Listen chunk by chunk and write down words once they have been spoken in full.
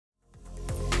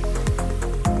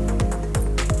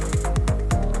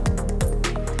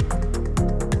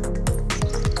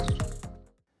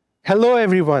Hello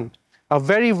everyone, a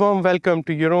very warm welcome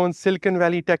to your own Silicon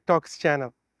Valley Tech Talks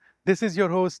channel. This is your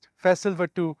host Faisal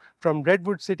Wattu from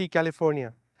Redwood City,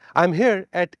 California. I'm here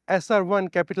at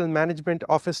SR1 Capital Management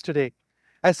office today.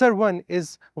 SR1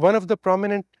 is one of the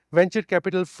prominent venture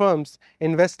capital firms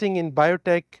investing in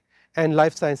biotech and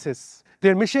life sciences.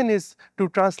 Their mission is to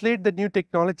translate the new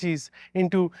technologies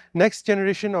into next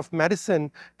generation of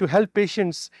medicine to help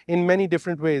patients in many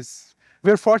different ways.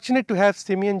 We're fortunate to have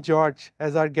Simeon George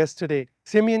as our guest today.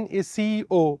 Simeon is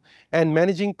CEO and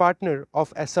managing partner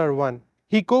of SR1.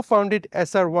 He co-founded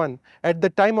SR1 at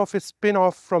the time of his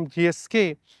spin-off from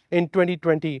GSK in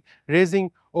 2020,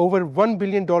 raising over $1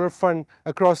 billion fund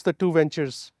across the two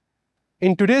ventures.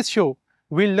 In today's show,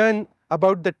 we'll learn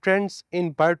about the trends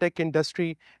in biotech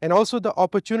industry and also the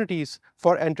opportunities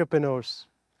for entrepreneurs.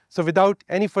 So without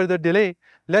any further delay,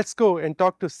 let's go and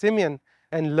talk to Simeon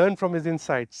and learn from his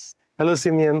insights. Hello,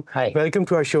 Simeon. Hi. Welcome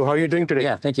to our show. How are you doing today?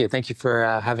 Yeah, thank you. Thank you for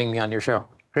having me on your show.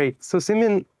 Great. So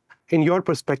Simeon, in your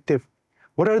perspective,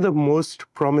 what are the most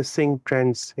promising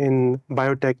trends in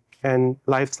biotech and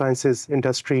life sciences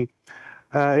industry?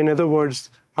 In other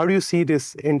words, how do you see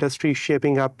this industry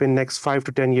shaping up in next 5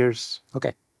 to 10 years?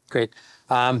 Okay, great.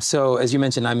 So as you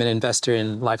mentioned, I'm an investor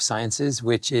in life sciences,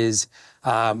 which is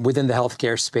within the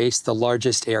healthcare space, the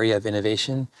largest area of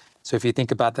innovation. So if you think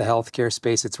about the healthcare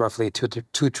space, it's roughly a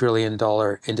 $2 trillion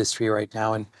industry right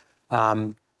now.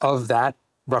 And of that,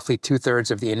 roughly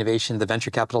 2/3 of the innovation, the venture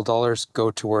capital dollars,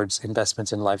 go towards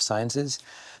investments in life sciences.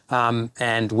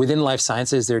 And within life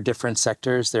sciences, there are different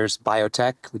sectors. There's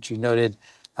biotech, which you noted.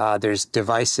 There's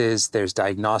devices, there's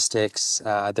diagnostics,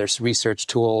 there's research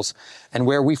tools. And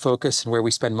where we focus and where we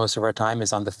spend most of our time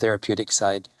is on the therapeutic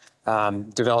side,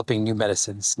 developing new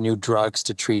medicines, new drugs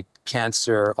to treat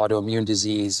cancer, autoimmune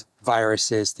disease,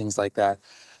 viruses, things like that.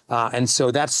 And so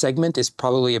that segment is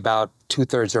probably about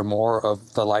 2/3 or more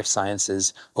of the life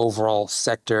sciences overall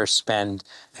sector spend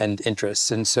and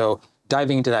interests. And so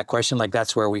diving into that question, like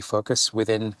that's where we focus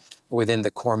within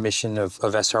the core mission of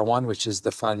SR1, which is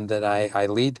the fund that I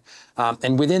lead.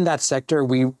 And within that sector,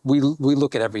 we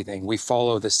look at everything. We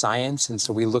follow the science, and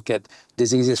so we look at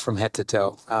diseases from head to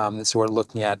toe. So we're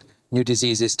looking at new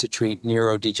diseases to treat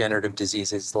neurodegenerative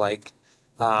diseases like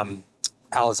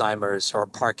Alzheimer's or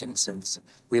Parkinson's.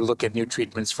 We look at new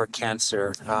treatments for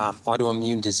cancer,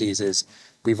 autoimmune diseases.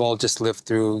 We've all just lived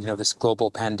through, this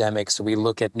global pandemic, so we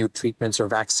look at new treatments or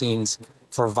vaccines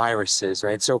for viruses,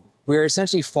 right? So we're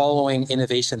essentially following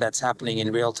innovation that's happening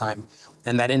in real time,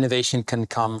 and that innovation can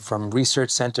come from research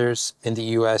centers in the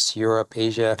U.S., Europe,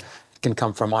 Asia. It can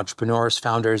come from entrepreneurs,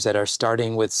 founders that are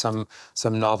starting with some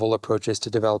novel approaches to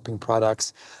developing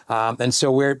products. And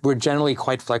so we're generally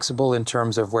quite flexible in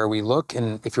terms of where we look.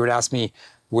 And if you were to ask me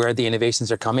where the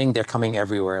innovations are coming, they're coming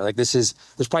everywhere. Like there's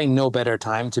probably no better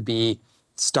time to be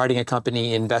starting a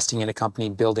company, investing in a company,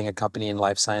 building a company in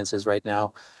life sciences right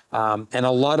now. And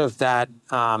a lot of that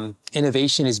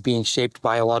innovation is being shaped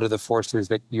by a lot of the forces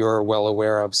that you're well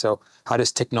aware of. So how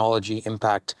does technology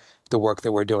impact the work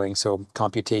that we're doing? So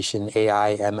computation,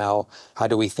 AI, ML, how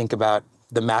do we think about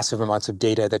the massive amounts of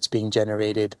data that's being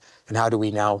generated, and how do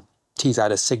we now tease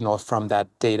out a signal from that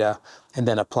data and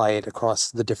then apply it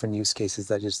across the different use cases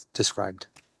that I just described?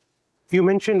 You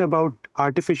mentioned about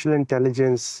artificial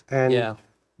intelligence and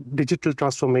digital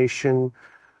transformation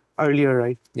earlier,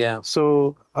 right? Yeah.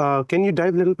 So can you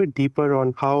dive a little bit deeper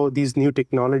on how these new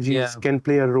technologies can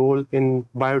play a role in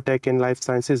biotech and life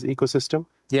sciences ecosystem?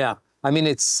 Yeah. I mean,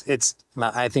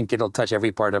 I think it'll touch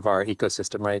every part of our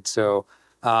ecosystem, right? So,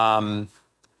 I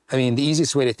mean, the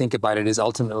easiest way to think about it is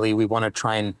ultimately we want to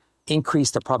try and increase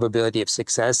the probability of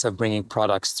success of bringing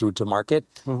products through to market.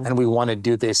 Mm-hmm. And we want to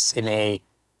do this in a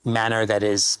manner that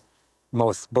is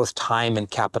both time and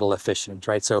capital efficient,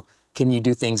 right? So can you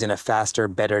do things in a faster,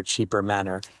 better, cheaper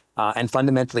manner? And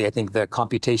fundamentally, I think the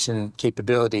computation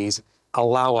capabilities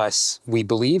allow us, we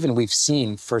believe, and we've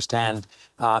seen firsthand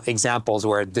examples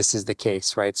where this is the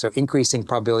case, right? So increasing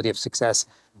probability of success,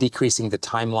 decreasing the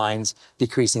timelines,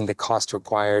 decreasing the cost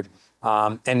required.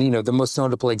 And the most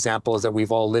notable examples that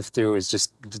we've all lived through is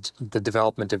just the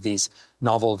development of these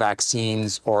novel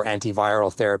vaccines or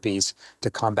antiviral therapies to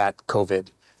combat COVID.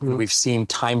 Mm-hmm. We've seen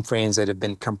timeframes that have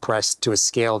been compressed to a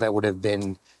scale that would have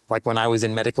been like when I was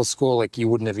in medical school, like you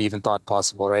wouldn't have even thought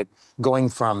possible, right? Going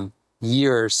from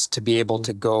years to be able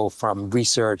to go from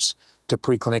research to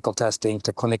preclinical testing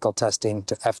to clinical testing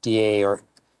to FDA or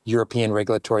European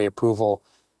regulatory approval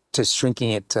to shrinking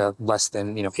it to less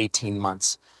than 18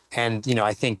 months. And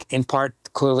I think in part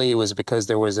clearly it was because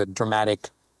there was a dramatic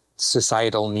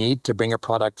societal need to bring a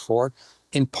product forward.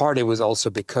 In part it was also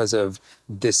because of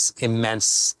this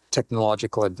immense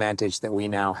technological advantage that we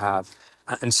now have.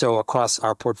 And so across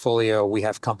our portfolio, we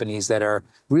have companies that are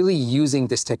really using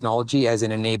this technology as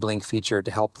an enabling feature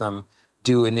to help them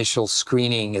do initial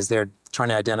screening as they're trying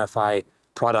to identify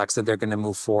products that they're going to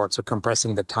move forward. So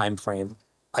compressing the time frame,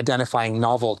 identifying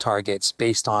novel targets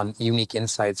based on unique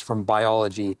insights from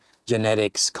biology,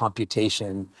 genetics,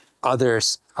 computation, other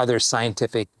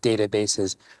scientific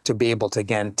databases to be able to,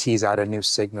 again, tease out a new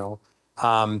signal.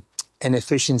 And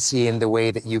efficiency in the way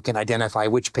that you can identify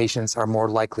which patients are more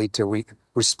likely to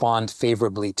respond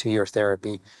favorably to your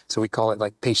therapy. So we call it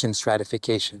like patient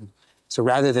stratification. So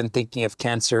rather than thinking of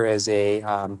cancer as a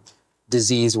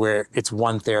disease where it's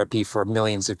one therapy for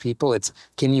millions of people, it's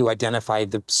can you identify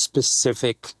the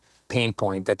specific pain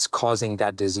point that's causing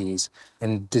that disease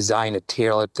and design a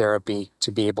tailored therapy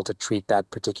to be able to treat that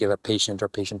particular patient or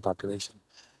patient population.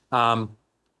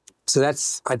 So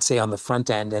that's, I'd say, on the front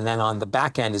end. And then on the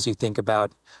back end, as you think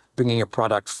about bringing your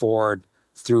product forward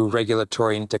through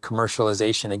regulatory into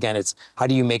commercialization, again, it's how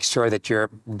do you make sure that you're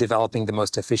developing the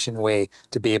most efficient way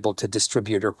to be able to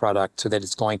distribute your product so that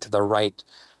it's going to the right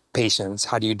patients?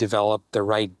 How do you develop the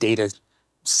right data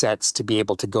sets to be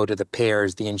able to go to the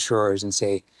payers, the insurers, and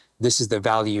say, this is the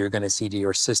value you're going to see to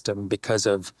your system because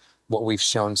of what we've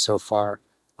shown so far?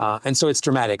 And so it's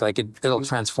dramatic, like it'll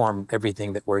transform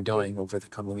everything that we're doing over the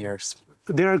coming years.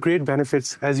 There are great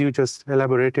benefits, as you just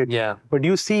elaborated. Yeah. But do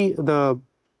you see the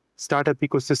startup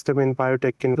ecosystem in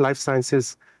biotech and life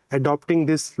sciences adopting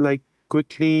this like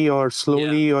quickly or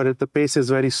slowly, or if the pace is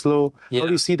very slow? How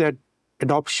do you see that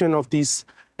adoption of these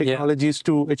technologies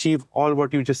to achieve all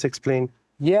what you just explained?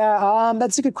 Yeah,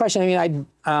 that's a good question. I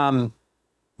mean,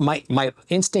 my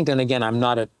instinct, and again, I'm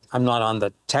not on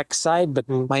the tech side, but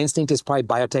my instinct is probably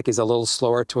biotech is a little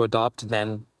slower to adopt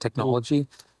than technology,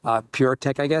 pure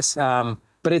tech, I guess.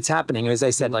 But it's happening. As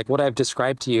I said, like what I've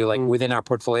described to you, like within our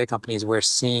portfolio companies, we're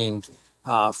seeing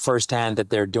firsthand that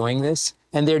they're doing this.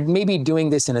 And they're maybe doing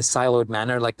this in a siloed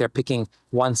manner, like they're picking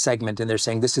one segment and they're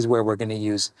saying, this is where we're going to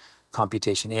use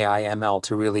computation, AI, ML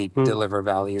to really deliver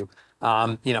value.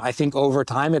 I think over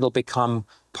time, it'll become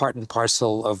part and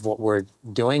parcel of what we're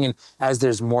doing. And as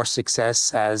there's more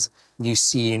success, as you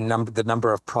see the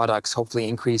number of products hopefully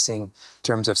increasing in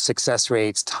terms of success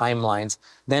rates, timelines,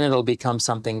 then it'll become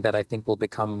something that I think will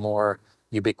become more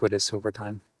ubiquitous over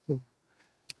time.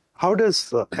 How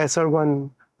does SR1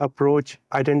 approach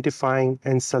identifying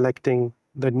and selecting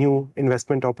the new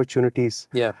investment opportunities?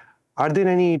 Yeah. Are there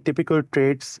any typical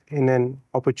traits in an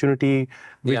opportunity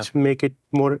which make it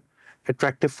more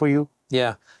attractive for you?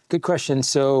 Yeah, good question.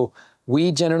 So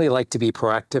we generally like to be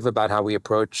proactive about how we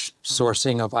approach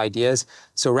sourcing of ideas.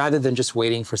 So rather than just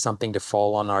waiting for something to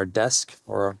fall on our desk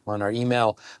or on our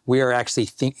email, we are actually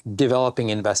developing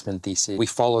investment theses. We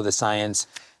follow the science.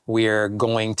 We're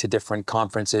going to different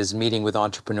conferences, meeting with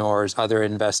entrepreneurs, other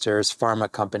investors,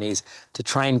 pharma companies to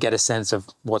try and get a sense of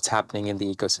what's happening in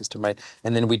the ecosystem, right?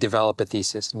 And then we develop a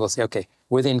thesis and we'll say, okay,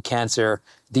 within cancer,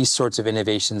 these sorts of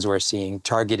innovations we're seeing,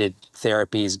 targeted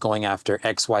therapies going after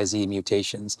XYZ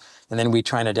mutations. And then we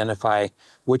try and identify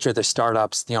which are the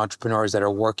startups, the entrepreneurs that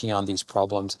are working on these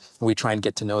problems. And we try and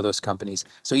get to know those companies.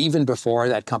 So even before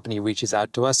that company reaches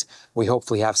out to us, we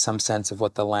hopefully have some sense of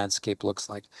what the landscape looks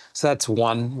like. So that's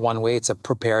one way. It's a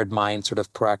prepared mind, sort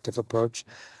of proactive approach.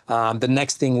 The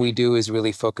next thing we do is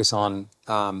really focus on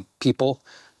people.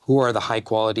 Who are the high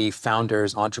quality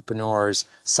founders, entrepreneurs,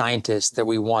 scientists that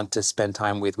we want to spend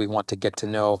time with, we want to get to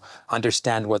know,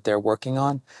 understand what they're working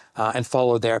on, and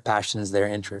follow their passions, their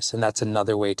interests. And that's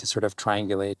another way to sort of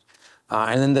triangulate.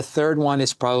 And then the third one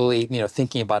is probably,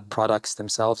 thinking about products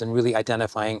themselves and really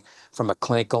identifying from a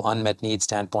clinical unmet need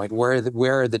standpoint,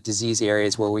 where are the disease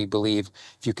areas where we believe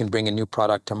if you can bring a new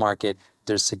product to market,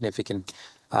 there's significant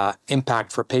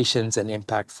impact for patients and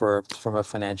impact from a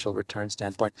financial return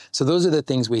standpoint. So those are the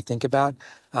things we think about.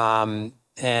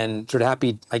 And sort of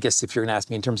happy, I guess, if you're going to ask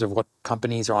me in terms of what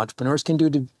companies or entrepreneurs can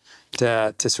do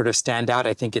to sort of stand out,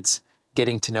 I think it's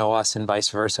getting to know us and vice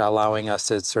versa, allowing us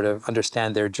to sort of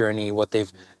understand their journey, what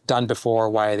they've done before,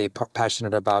 why are they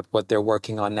passionate about what they're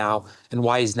working on now, and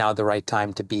why is now the right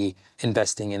time to be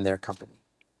investing in their company.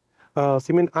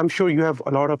 Simeon, I'm sure you have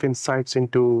a lot of insights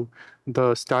into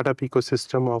the startup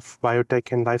ecosystem of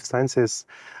biotech and life sciences.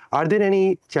 Are there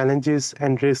any challenges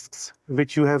and risks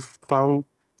which you have found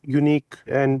unique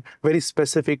and very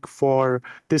specific for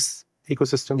this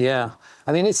ecosystem? Yeah,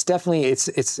 I mean, it's definitely,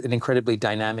 it's an incredibly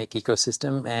dynamic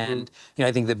ecosystem. And,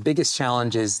 I think the biggest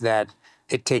challenge is that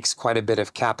it takes quite a bit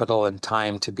of capital and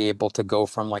time to be able to go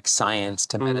from like science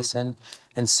to medicine.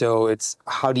 And so it's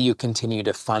how do you continue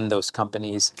to fund those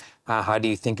companies? How do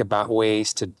you think about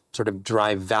ways to sort of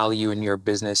drive value in your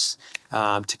business,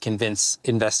 to convince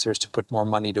investors to put more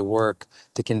money to work,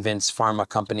 to convince pharma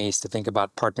companies to think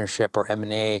about partnership or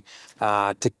M&A,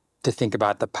 to think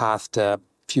about the path to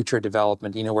future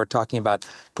development. You know, we're talking about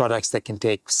products that can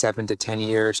take 7 to 10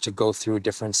 years to go through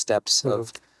different steps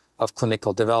of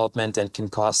clinical development and can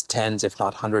cost tens, if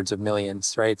not hundreds of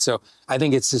millions, right? So I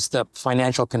think it's just the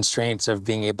financial constraints of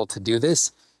being able to do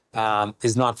this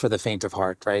is not for the faint of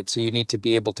heart, right? So you need to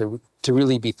be able to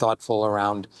really be thoughtful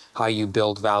around how you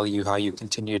build value, how you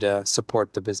continue to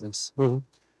support the business.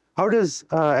 How does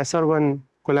SR1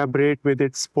 collaborate with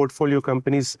its portfolio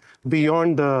companies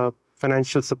beyond the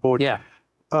financial support? Yeah.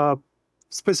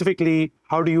 Specifically,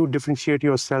 how do you differentiate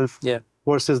yourself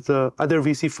versus the other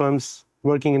VC firms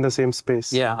working in the same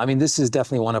space? Yeah, I mean, this is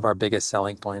definitely one of our biggest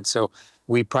selling points. So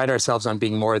we pride ourselves on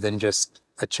being more than just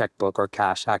a checkbook or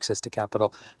cash access to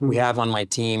capital. We have on my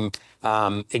team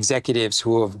executives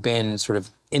who have been sort of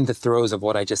in the throes of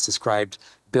what I just described,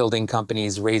 building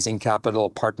companies, raising capital,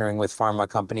 partnering with pharma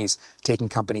companies, taking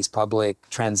companies public,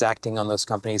 transacting on those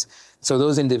companies. So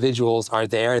those individuals are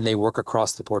there and they work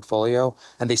across the portfolio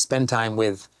and they spend time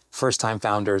with first-time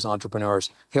founders, entrepreneurs,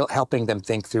 helping them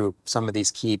think through some of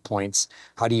these key points.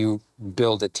 How do you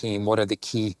build a team? What are the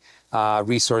key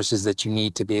resources that you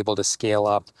need to be able to scale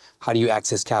up? How do you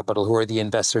access capital? Who are the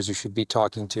investors you should be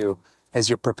talking to as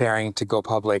you're preparing to go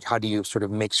public? How do you sort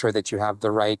of make sure that you have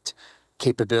the right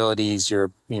capabilities?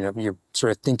 You're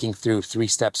sort of thinking through 3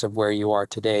 steps of where you are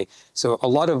today. So a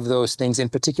lot of those things, in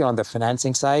particular on the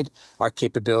financing side, are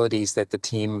capabilities that the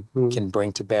team can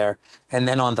bring to bear. And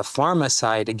then on the pharma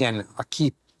side, again, a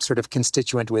key sort of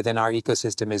constituent within our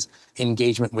ecosystem is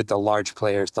engagement with the large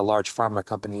players, the large pharma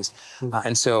companies.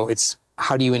 And so it's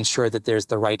how do you ensure that there's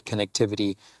the right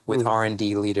connectivity with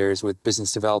R&D leaders, with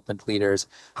business development leaders?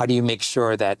 How do you make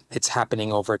sure that it's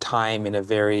happening over time in a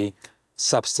very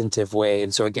substantive way?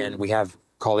 And so again, we have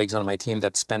colleagues on my team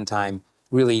that spend time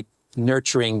really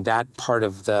nurturing that part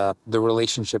of the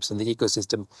relationships in the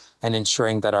ecosystem and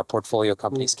ensuring that our portfolio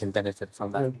companies can benefit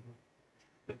from that.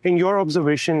 In your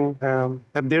observation,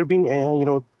 have there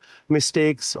been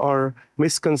mistakes or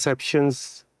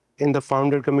misconceptions in the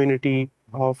founder community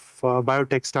of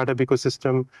biotech startup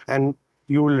ecosystem, and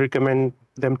you will recommend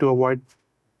them to avoid?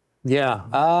 Yeah,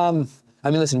 I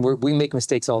mean, listen, we make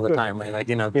mistakes all the time, right? Like,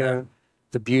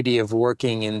 the beauty of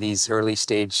working in these early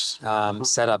stage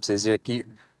setups is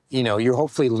you're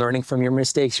hopefully learning from your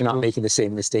mistakes. You're not making the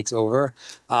same mistakes over.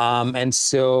 And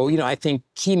so, I think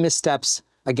key missteps,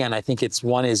 again, I think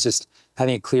one is just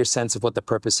having a clear sense of what the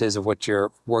purpose is of what you're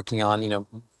working on.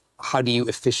 How do you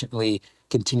efficiently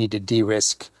continue to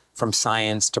de-risk from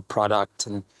science to product,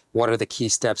 and what are the key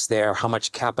steps there? How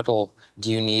much capital do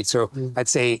you need? So I'd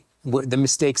say the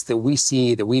mistakes that we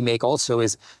see, that we make also,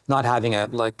 is not having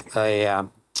a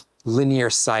linear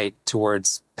sight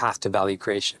towards path to value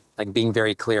creation, like being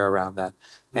very clear around that.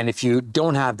 And if you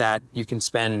don't have that, you can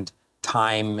spend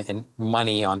time and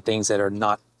money on things that are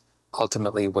not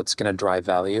ultimately what's going to drive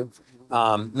value.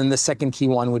 Then the second key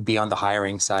one would be on the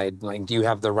hiring side. Like, do you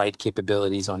have the right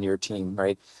capabilities on your team,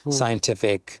 right?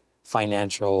 Scientific,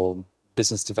 financial,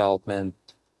 business development,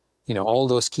 all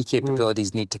those key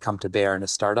capabilities need to come to bear in a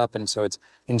startup. And so it's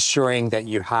ensuring that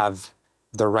you have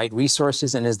the right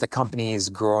resources, and as the company is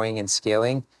growing and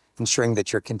scaling, ensuring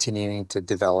that you're continuing to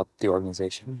develop the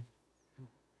organization.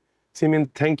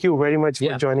 Simeon, thank you very much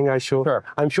for joining our show. Sure.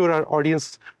 I'm sure our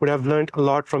audience would have learned a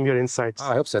lot from your insights.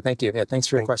 Oh, I hope so. Thank you. Yeah, thanks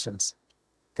for your questions.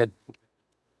 Good.